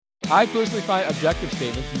I personally find objective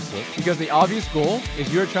statements useless because the obvious goal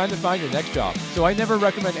is you're trying to find your next job. So I never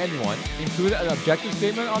recommend anyone include an objective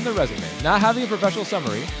statement on their resume. Not having a professional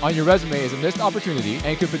summary on your resume is a missed opportunity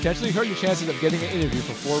and could potentially hurt your chances of getting an interview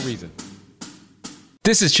for 4 reasons.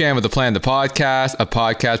 This is Chan with The Plan, the podcast, a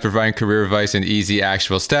podcast providing career advice and easy,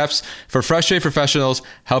 actionable steps for frustrated professionals,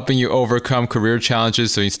 helping you overcome career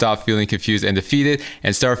challenges so you stop feeling confused and defeated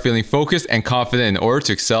and start feeling focused and confident in order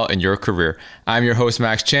to excel in your career. I'm your host,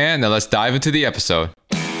 Max Chan. Now let's dive into the episode.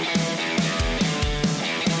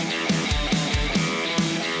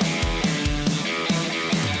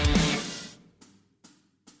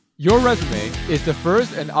 Your resume is the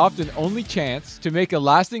first and often only chance to make a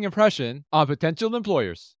lasting impression on potential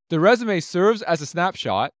employers. The resume serves as a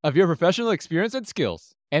snapshot of your professional experience and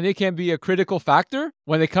skills, and it can be a critical factor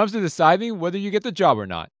when it comes to deciding whether you get the job or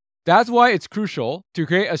not. That's why it's crucial to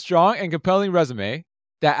create a strong and compelling resume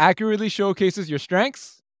that accurately showcases your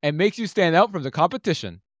strengths and makes you stand out from the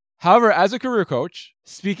competition. However, as a career coach,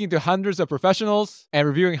 speaking to hundreds of professionals and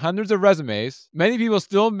reviewing hundreds of resumes, many people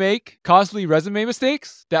still make costly resume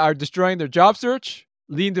mistakes that are destroying their job search,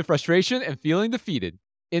 leading to frustration and feeling defeated.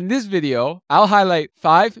 In this video, I'll highlight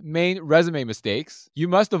 5 main resume mistakes you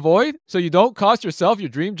must avoid so you don't cost yourself your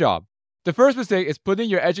dream job. The first mistake is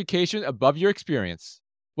putting your education above your experience.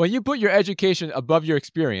 When you put your education above your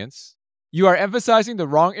experience, you are emphasizing the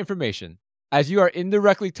wrong information, as you are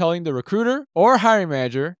indirectly telling the recruiter or hiring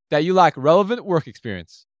manager that you lack relevant work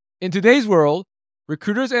experience. In today's world,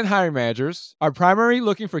 recruiters and hiring managers are primarily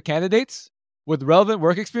looking for candidates with relevant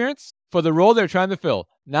work experience for the role they're trying to fill,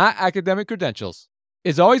 not academic credentials.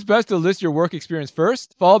 It's always best to list your work experience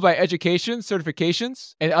first, followed by education,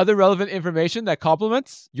 certifications, and other relevant information that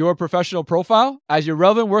complements your professional profile, as your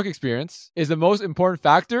relevant work experience is the most important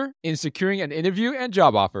factor in securing an interview and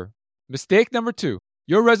job offer. Mistake number 2.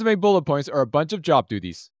 Your resume bullet points are a bunch of job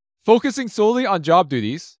duties. Focusing solely on job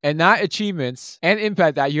duties and not achievements and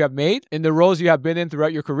impact that you have made in the roles you have been in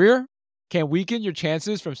throughout your career can weaken your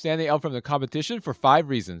chances from standing out from the competition for 5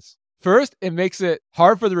 reasons. First, it makes it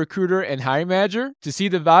hard for the recruiter and hiring manager to see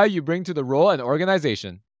the value you bring to the role and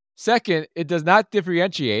organization. Second, it does not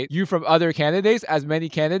differentiate you from other candidates, as many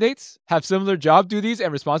candidates have similar job duties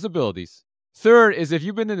and responsibilities. Third is if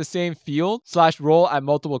you've been in the same field/role at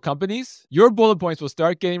multiple companies, your bullet points will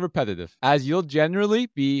start getting repetitive, as you'll generally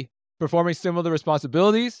be performing similar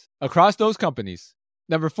responsibilities across those companies.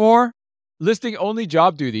 Number 4, listing only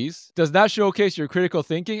job duties does not showcase your critical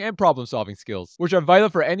thinking and problem-solving skills, which are vital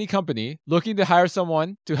for any company looking to hire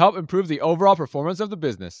someone to help improve the overall performance of the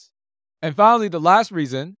business. And finally, the last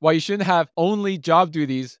reason why you shouldn't have only job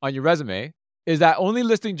duties on your resume is that only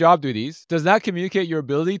listing job duties does not communicate your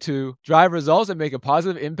ability to drive results and make a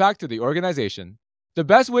positive impact to the organization. The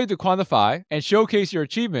best way to quantify and showcase your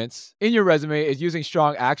achievements in your resume is using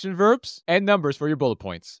strong action verbs and numbers for your bullet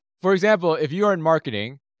points. For example, if you are in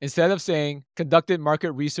marketing, instead of saying conducted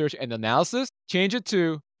market research and analysis, change it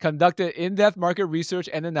to conducted in-depth market research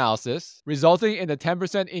and analysis, resulting in a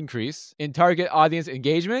 10% increase in target audience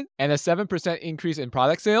engagement and a 7% increase in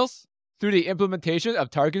product sales through the implementation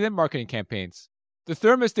of targeted marketing campaigns. The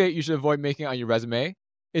third mistake you should avoid making on your resume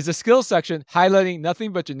is the skills section highlighting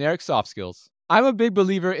nothing but generic soft skills. I'm a big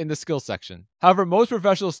believer in the skills section. However, most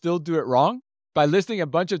professionals still do it wrong by listing a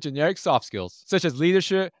bunch of generic soft skills, such as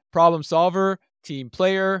leadership, problem solver, team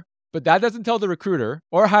player, but that doesn't tell the recruiter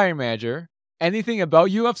or hiring manager anything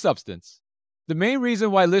about you of substance. The main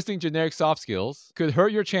reason why listing generic soft skills could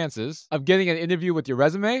hurt your chances of getting an interview with your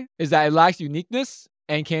resume is that it lacks uniqueness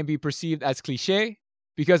and can be perceived as cliché,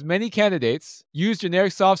 because many candidates use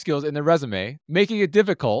generic soft skills in their resume, making it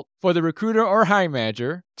difficult for the recruiter or hiring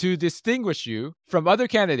manager to distinguish you from other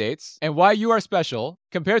candidates and why you are special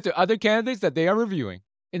compared to other candidates that they are reviewing.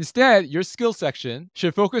 Instead, your skills section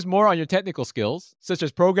should focus more on your technical skills, such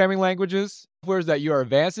as programming languages, softwares that you are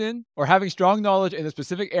advanced in, or having strong knowledge in a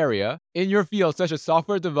specific area in your field, such as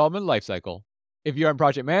software development lifecycle, if you're in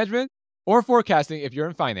project management, or forecasting if you're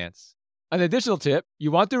in finance. An additional tip, you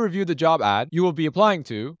want to review the job ad you will be applying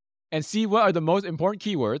to and see what are the most important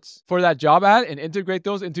keywords for that job ad and integrate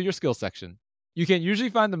those into your skills section. You can usually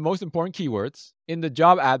find the most important keywords in the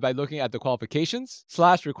job ad by looking at the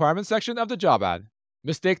qualifications/requirements section of the job ad.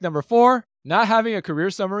 Mistake number 4, not having a career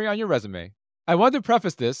summary on your resume. I want to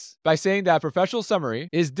preface this by saying that a professional summary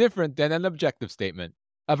is different than an objective statement.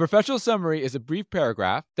 A professional summary is a brief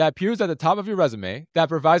paragraph that appears at the top of your resume that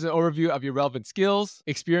provides an overview of your relevant skills,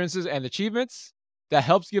 experiences, and achievements that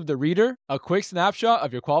helps give the reader a quick snapshot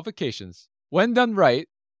of your qualifications. When done right,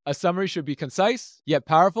 a summary should be concise, yet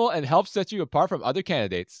powerful, and help set you apart from other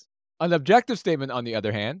candidates. An objective statement, on the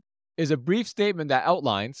other hand, is a brief statement that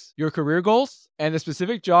outlines your career goals and the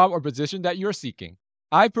specific job or position that you're seeking.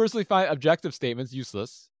 I personally find objective statements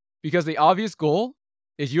useless because the obvious goal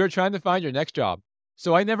is you are trying to find your next job.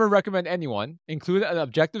 So I never recommend anyone include an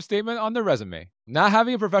objective statement on their resume. Not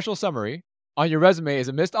having a professional summary on your resume is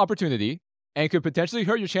a missed opportunity and could potentially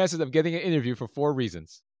hurt your chances of getting an interview for 4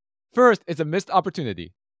 reasons. First, it's a missed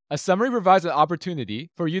opportunity. A summary provides an opportunity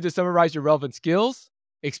for you to summarize your relevant skills,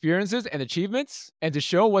 experiences, and achievements, and to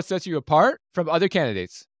show what sets you apart from other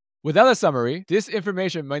candidates. Without a summary, this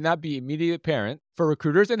information might not be immediately apparent for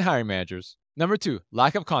recruiters and hiring managers. Number 2,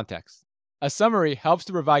 lack of context. A summary helps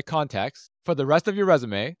to provide context for the rest of your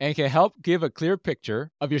resume and can help give a clear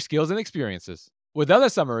picture of your skills and experiences. Without a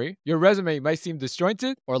summary, your resume might seem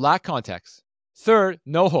disjointed or lack context. Third,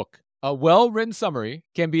 no hook. A well-written summary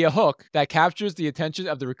can be a hook that captures the attention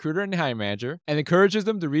of the recruiter and hiring manager and encourages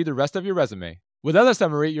them to read the rest of your resume. Without a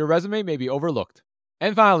summary, your resume may be overlooked.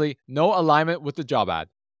 And finally, no alignment with the job ad.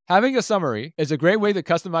 Having a summary is a great way to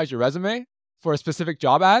customize your resume for a specific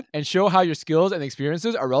job ad and show how your skills and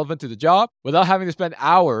experiences are relevant to the job without having to spend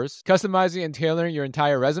hours customizing and tailoring your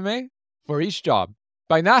entire resume for each job.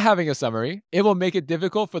 By not having a summary, it will make it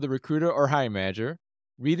difficult for the recruiter or hiring manager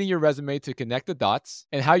reading your resume to connect the dots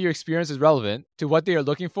and how your experience is relevant to what they are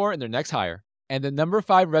looking for in their next hire. And the number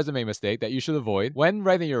 5 resume mistake that you should avoid when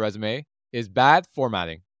writing your resume is bad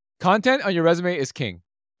formatting. Content on your resume is king,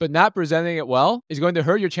 but not presenting it well is going to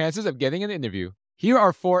hurt your chances of getting an interview. Here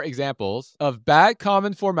are 4 examples of bad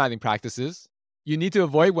common formatting practices you need to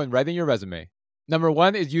avoid when writing your resume. Number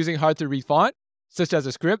 1 is using hard-to-read font, such as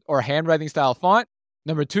a script or handwriting style font.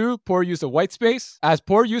 Number 2, poor use of white space, as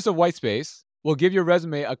poor use of white space will give your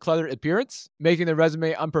resume a cluttered appearance, making the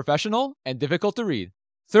resume unprofessional and difficult to read.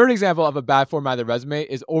 Third example of a bad formatted resume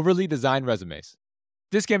is overly designed resumes.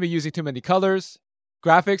 This can be using too many colors,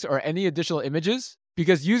 graphics, or any additional images,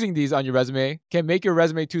 because using these on your resume can make your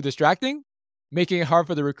resume too distracting, making it hard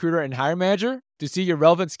for the recruiter and hiring manager to see your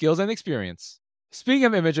relevant skills and experience. Speaking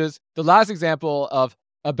of images, the last example of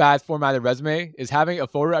a bad formatted resume is having a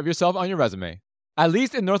photo of yourself on your resume. At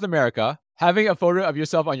least in North America, having a photo of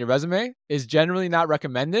yourself on your resume is generally not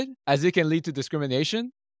recommended, as it can lead to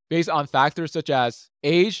discrimination based on factors such as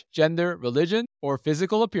age, gender, religion, or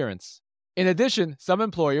physical appearance. In addition, some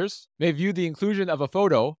employers may view the inclusion of a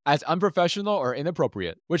photo as unprofessional or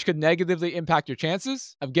inappropriate, which could negatively impact your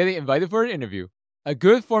chances of getting invited for an interview. A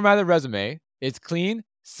good formatted resume is clean,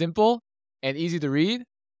 simple, and easy to read,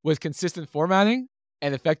 with consistent formatting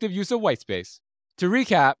and effective use of white space. To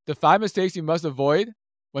recap, the 5 mistakes you must avoid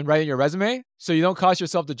when writing your resume so you don't cost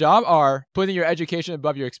yourself the job are putting your education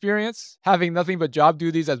above your experience, having nothing but job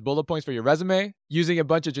duties as bullet points for your resume, using a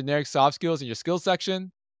bunch of generic soft skills in your skills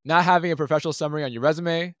section, not having a professional summary on your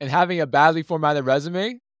resume, and having a badly formatted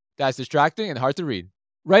resume that's distracting and hard to read.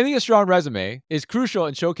 Writing a strong resume is crucial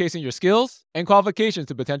in showcasing your skills and qualifications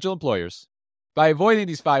to potential employers. By avoiding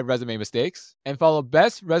these 5 resume mistakes and follow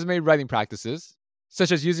best resume writing practices,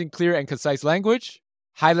 such as using clear and concise language,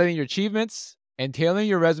 highlighting your achievements, and tailoring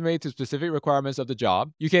your resume to specific requirements of the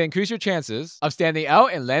job, you can increase your chances of standing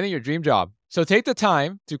out and landing your dream job. So take the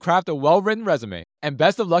time to craft a well-written resume, and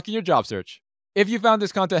best of luck in your job search. If you found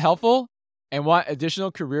this content helpful and want additional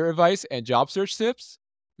career advice and job search tips,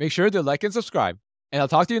 make sure to like and subscribe, and I'll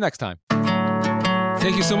talk to you next time.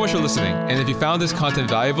 Thank you so much for listening. And if you found this content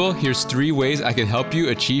valuable, here's 3 ways I can help you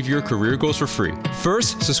achieve your career goals for free.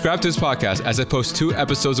 First, subscribe to this podcast as I post 2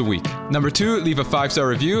 episodes a week. Number 2, leave a 5-star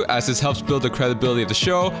review, as this helps build the credibility of the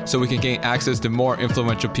show so we can gain access to more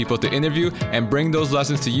influential people to interview and bring those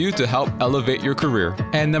lessons to you to help elevate your career.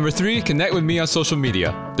 And number 3, connect with me on social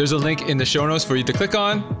media. There's a link in the show notes for you to click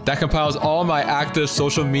on that compiles all my active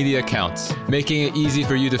social media accounts, making it easy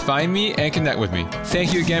for you to find me and connect with me.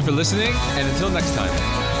 Thank you again for listening, and until next time.